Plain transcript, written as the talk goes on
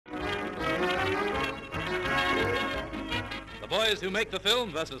boys who make the film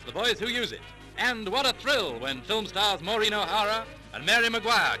versus the boys who use it. And what a thrill when film stars Maureen O'Hara and Mary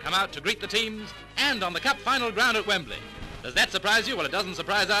Maguire come out to greet the teams and on the Cup final ground at Wembley. Does that surprise you? Well, it doesn't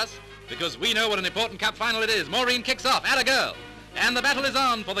surprise us, because we know what an important Cup final it is. Maureen kicks off, at a girl. And the battle is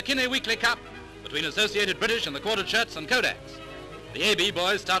on for the Kine Weekly Cup between Associated British and the quartered shirts and Kodaks. The AB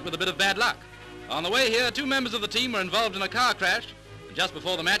boys start with a bit of bad luck. On the way here, 2 members of the team were involved in a car crash, and just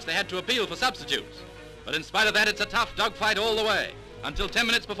before the match they had to appeal for substitutes. But in spite of that, it's a tough dogfight all the way, until 10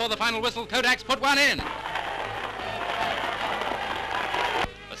 minutes before the final whistle, Kodaks put one in.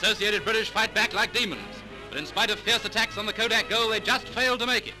 Associated British fight back like demons, but in spite of fierce attacks on the Kodak goal, they just failed to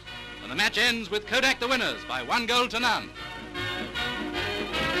make it. And the match ends with Kodak the winners by 1 goal to none.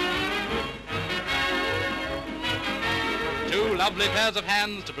 Two lovely pairs of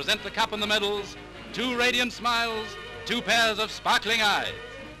hands to present the cup and the medals, 2 radiant smiles, 2 pairs of sparkling eyes.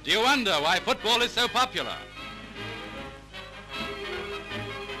 Do you wonder why football is so popular?